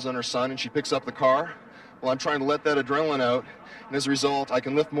and falls on her son, and she picks up the car. Well, I'm trying to let that adrenaline out, and as a result, I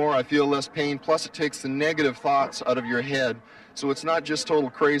can lift more, I feel less pain, plus it takes the negative thoughts out of your head. So it's not just total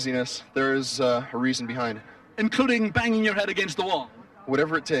craziness, there is a reason behind it. including banging your head against the wall.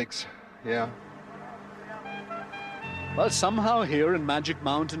 Whatever it takes, yeah. Well, somehow here in Magic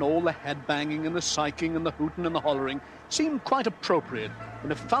Mountain, all the head-banging and the psyching and the hooting and the hollering seem quite appropriate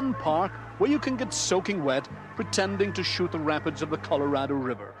in a fun park where you can get soaking wet pretending to shoot the rapids of the Colorado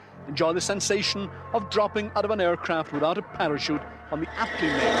River, enjoy the sensation of dropping out of an aircraft without a parachute on the aptly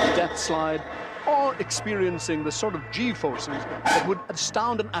named death slide, or experiencing the sort of G-forces that would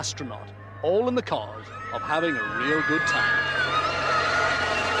astound an astronaut, all in the cause of having a real good time.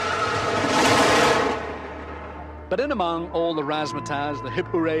 But in among all the razzmatazz, the hip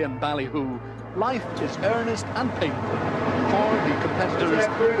hooray and ballyhoo, life is earnest and painful for the competitors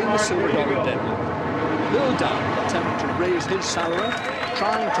in the silver dollar deadlift. Bill Dunn attempted to raise his salary,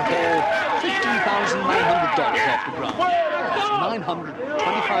 trying to haul $15,900 off the ground. That's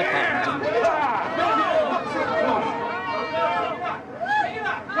 925 pounds in weight.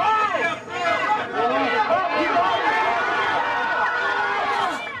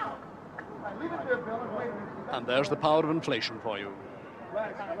 And there's the power of inflation for you.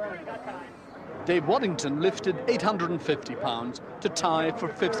 Dave Waddington lifted 850 pounds to tie for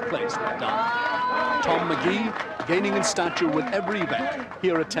 5th place with Dunn. Tom Magee, gaining in stature with every event,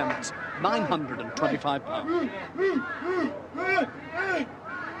 here attempts 925 pounds.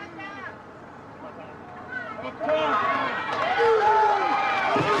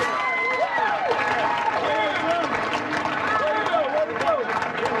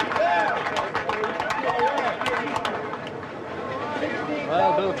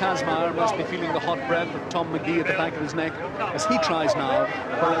 Well, Bill Kazmaier must be feeling the hot breath of Tom Magee at the back of his neck as he tries now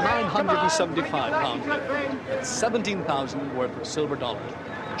for a 975 pound lift. That's 17,000 worth of silver dollars.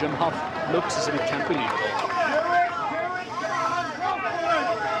 Jim Hough looks as if he can't believe it.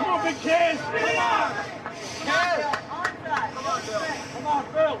 Come on, big kid! Come on! Come on,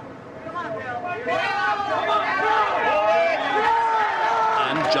 Bill! Come on, Bill!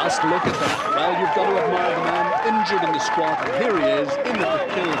 And just look at that. Well, you've got to admire the man injured in the squat. And here he is, in at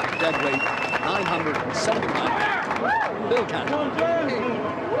the kill at the dead weight, 975. Bill Cannon.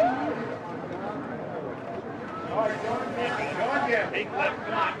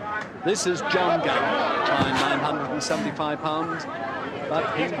 This is John Gannon, trying 975 pounds,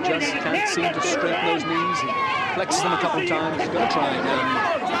 but he just can't seem to straighten those knees. He flexes them a couple of times. He's going to try again.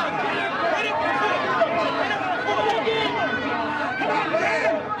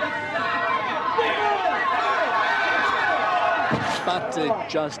 But it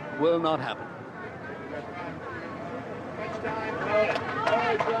just will not happen.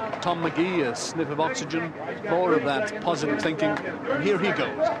 Tom Magee, a sniff of oxygen, more of that positive thinking, and here he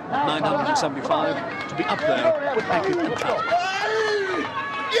goes, 975, to be up there with Hackett and Curt.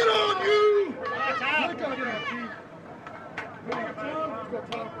 Get on, you!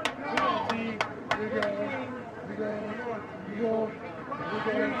 Get on.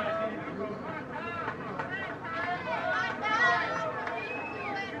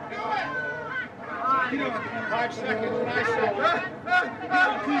 5 seconds. Nice shot.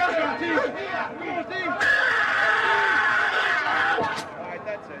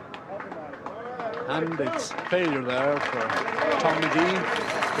 And it's failure there for Tom Magee.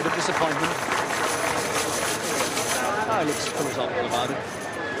 Bit of disappointment. He looks philosophical about it.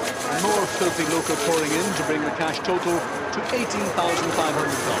 And more filthy lucre pouring in to bring the cash total to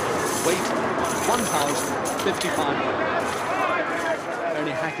 $18,500. Weight, 1,055.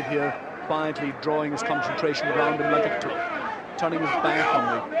 Ernie Hackett here, quietly drawing his concentration around him like a cloak, turning his back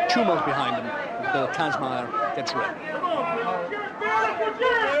on the tumult behind him as Bill Kazmaier gets ready.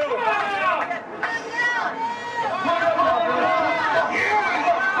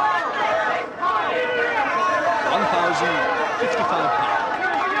 1,055 pounds.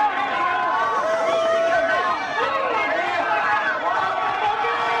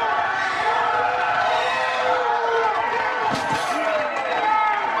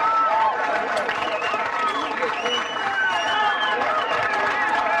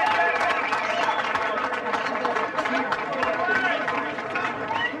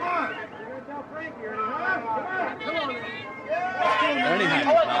 Ernie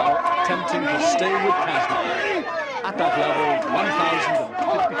Hackett now attempting to stay with Kazmaier at that level,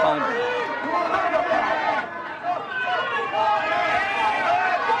 1,055.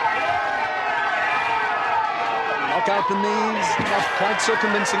 Knock out the knees, not quite so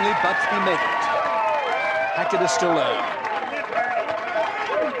convincingly, but he made it. Hackett is still there.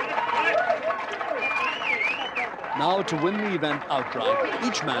 Now to win the event outright,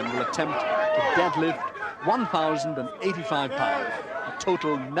 each man will attempt to deadlift 1,085 pounds, a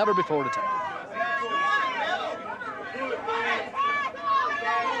total never before attempted.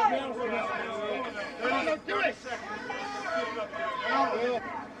 Do it!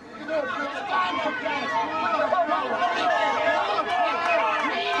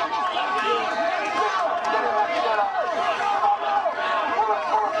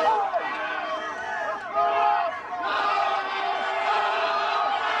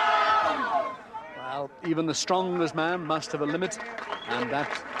 Well, even the strongest man must have a limit, and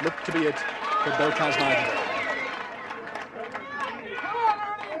that looked to be it for Bill Kazmaier today.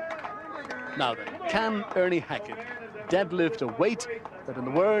 Now then, can Ernie Hackett deadlift a weight that, in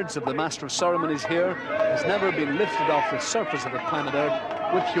the words of the Master of Ceremonies here, has never been lifted off the surface of the planet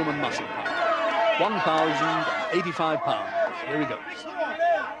Earth with human muscle power? 1,085 pounds. Here he goes.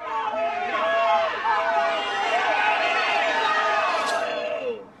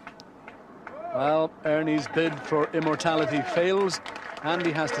 Well, Ernie's bid for immortality fails, and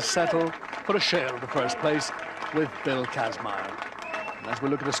he has to settle for a share of the first place with Bill Kazmaier. And as we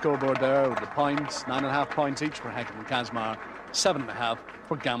look at the scoreboard there, with the points, 9.5 points each for Hackett and Kazmaier, 7.5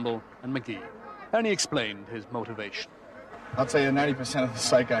 for Gamble and Magee. Ernie explained his motivation. I'll tell you, 90% of the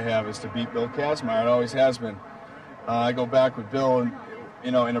psych I have is to beat Bill Kazmaier. It always has been. I go back with Bill,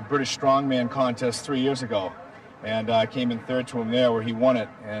 in a British strongman contest 3 years ago. And I came in third to him there where he won it.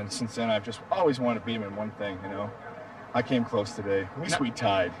 And since then, I've just always wanted to beat him in one thing, I came close today. At least we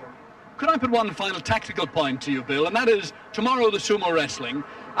tied. Could I put one final tactical point to you, Bill, and that is tomorrow the sumo wrestling.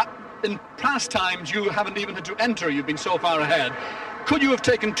 In past times, you haven't even had to enter. You've been so far ahead. Could you have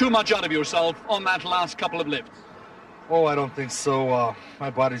taken too much out of yourself on that last couple of lifts? Oh, I don't think so. My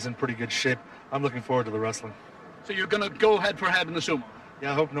body's in pretty good shape. I'm looking forward to the wrestling. So you're going to go head for head in the sumo?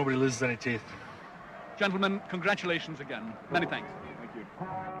 Yeah, I hope nobody loses any teeth. Gentlemen, congratulations again. Many thanks. Thank you.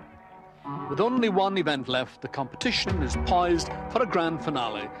 With only one event left, the competition is poised for a grand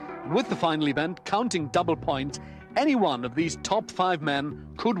finale. And with the final event counting double points, any one of these top 5 men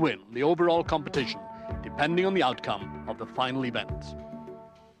could win the overall competition, depending on the outcome of the final event.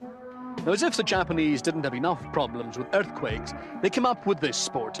 Now, as if the Japanese didn't have enough problems with earthquakes, they came up with this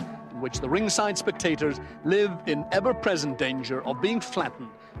sport, in which the ringside spectators live in ever-present danger of being flattened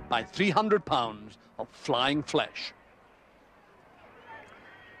by 300 pounds of flying flesh.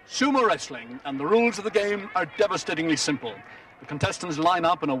 Sumo wrestling and the rules of the game are devastatingly simple. The contestants line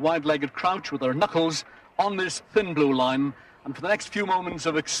up in a wide-legged crouch with their knuckles on this thin blue line, and for the next few moments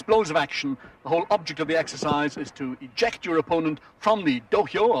of explosive action, the whole object of the exercise is to eject your opponent from the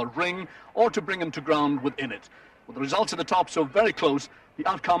dohyo or ring, or to bring him to ground within it. With the results at the top so very close, the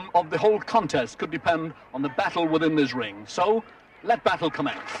outcome of the whole contest could depend on the battle within this ring. So, let battle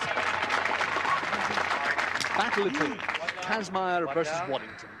commence. Battle it is, Kazmaier versus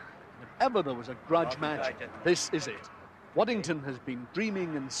Waddington. If ever there was a grudge match, this is it. Waddington has been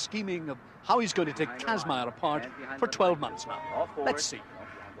dreaming and scheming of how he's going to take Kazmaier apart for 12 months now. Let's see.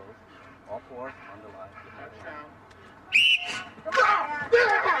 All four on the line.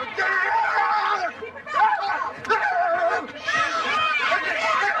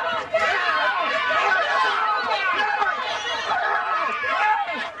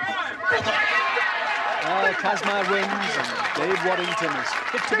 Kazmaier wins, and Dave Waddington is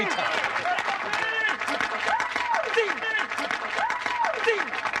fit to be tied.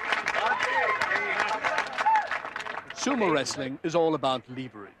 Sumo wrestling is all about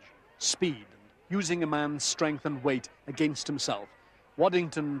leverage, speed, and using a man's strength and weight against himself.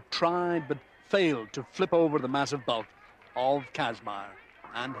 Waddington tried but failed to flip over the massive bulk of Kazmaier,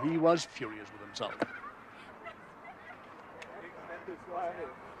 and he was furious with himself.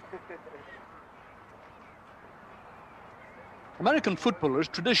 American footballers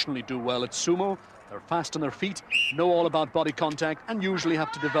traditionally do well at sumo. They're fast on their feet, know all about body contact, and usually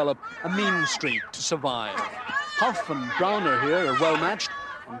have to develop a mean streak to survive. Hough and Browner here are well matched,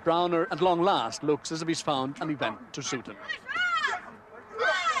 and Browner at long last looks as if he's found an event to suit him.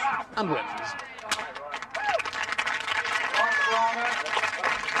 And wins.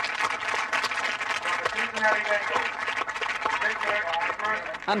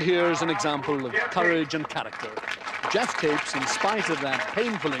 And here's an example of courage and character. Geoff Capes, in spite of that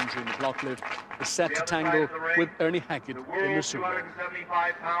painful injury in the block lift, is set to tangle with Ernie Hackett in the sumo.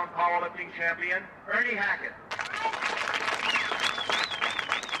 275-pound powerlifting champion, Ernie Hackett.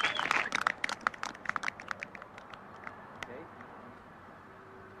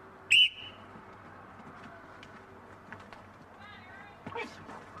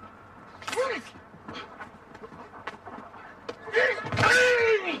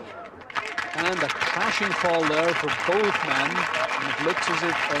 And a crashing fall there for both men. And it looks as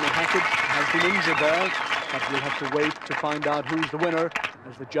if Ernie Hackett has been injured there, but we'll have to wait to find out who's the winner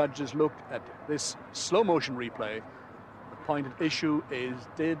as the judges look at this slow motion replay. The point at issue is,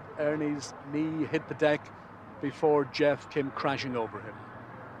 did Ernie's knee hit the deck before Geoff came crashing over him?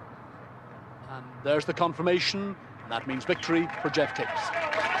 And there's the confirmation, and that means victory for Geoff Capes.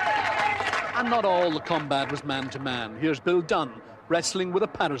 And not all the combat was man-to-man. Here's Bill Dunn wrestling with a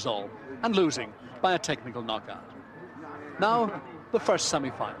parasol and losing by a technical knockout. Now, the first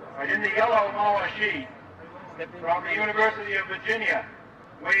semi-final. In the yellow Moa sheet, from the University of Virginia,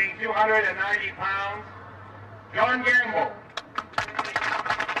 weighing 290 pounds, John Gamble.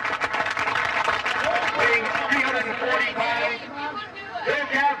 Weighing 340 pounds, Bill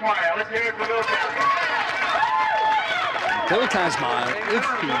Kazmaier. Let's hear it for Bill Kazmaier. Bill Kazmaier, if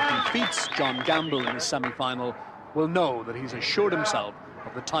he defeats John Gamble in the semi-final, will know that he's assured himself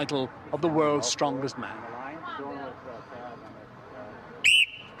of the title of the world's strongest man.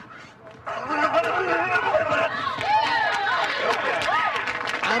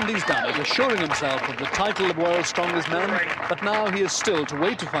 And he's done it, assuring himself of the title of world's strongest man, but now he is still to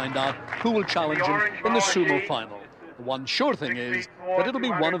wait to find out who will challenge him in the sumo final. The one sure thing is that it'll be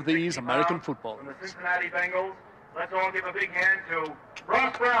one of these American footballers. The Cincinnati Bengals. Let's all give a big hand to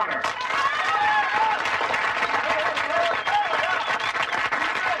Ross Browner.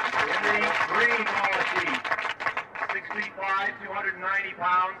 In the green Moa sheet, 6'5", 290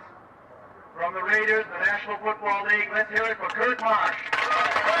 pounds. From the Raiders, the National Football League, let's hear it for Curt Marsh.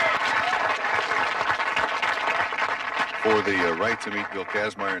 For the right to meet Bill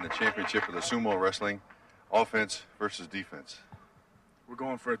Kazmaier in the championship of the sumo wrestling, offense versus defense. We're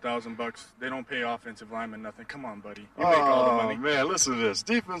going for $1,000. They don't pay offensive linemen nothing. Come on, buddy. You make all the money. Man, listen to this.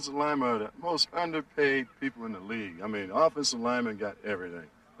 Defensive linemen are the most underpaid people in the league. I mean, offensive linemen got everything.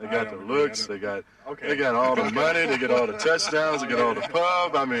 They got the looks, they got all the money, they get all the touchdowns, they get all the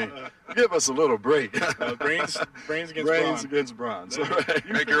pub. I mean, give us a little break. Brains against bronze. Right.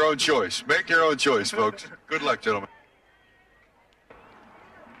 Make your own choice. Make your own choice, folks. Good luck, gentlemen.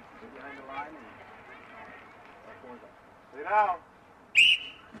 Sit down.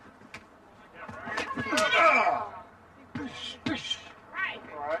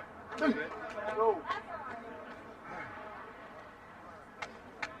 All right. Go.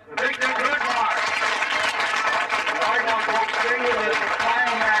 The big thing, Curt Marsh.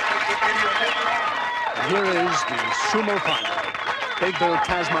 Here is the sumo final. Big Bill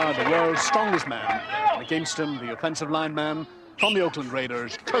Kazmaier, the world's strongest man, and against him, the offensive lineman from the Oakland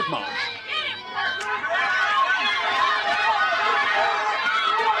Raiders, Curt Marsh.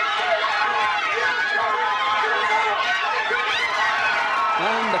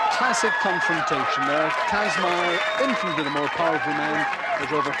 And a classic confrontation there. Kazmaier, infinitely the more powerful man,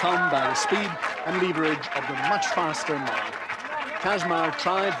 is overcome by the speed and leverage of the much faster Marsh. Kazmaier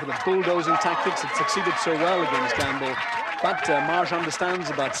tried for the bulldozing tactics that succeeded so well against Gamble, but Marsh understands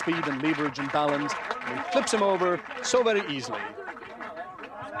about speed and leverage and balance, and he flips him over so very easily.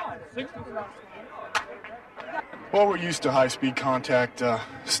 Well, we're used to high-speed contact,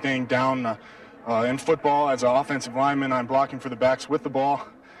 staying down. In football, as an offensive lineman, I'm blocking for the backs with the ball.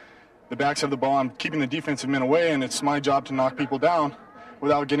 The backs have the ball, I'm keeping the defensive men away, and it's my job to knock people down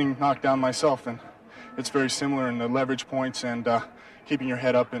without getting knocked down myself. And it's very similar in the leverage points and keeping your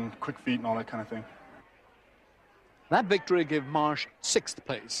head up and quick feet and all that kind of thing. That victory gave Marsh 6th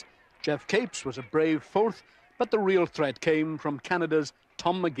place. Geoff Capes was a brave 4th, but the real threat came from Canada's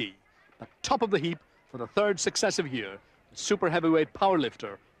Tom Magee, the top of the heap for the 3rd successive year, the super heavyweight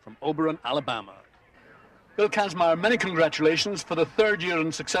powerlifter from Oberon, Alabama. Bill Kazmaier, many congratulations for the 3rd year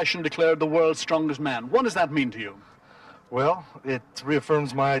in succession declared the world's strongest man. What does that mean to you? Well, it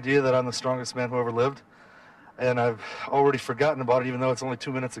reaffirms my idea that I'm the strongest man who ever lived. And I've already forgotten about it, even though it's only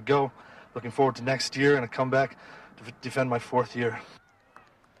 2 minutes ago. Looking forward to next year and a comeback to defend my 4th year.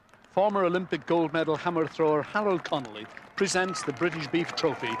 Former Olympic gold medal hammer thrower Harold Connolly presents the British Beef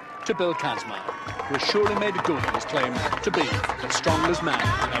Trophy to Bill Kazmaier, who has surely made it good in his claim to be the strongest man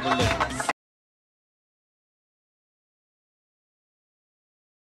who ever lived.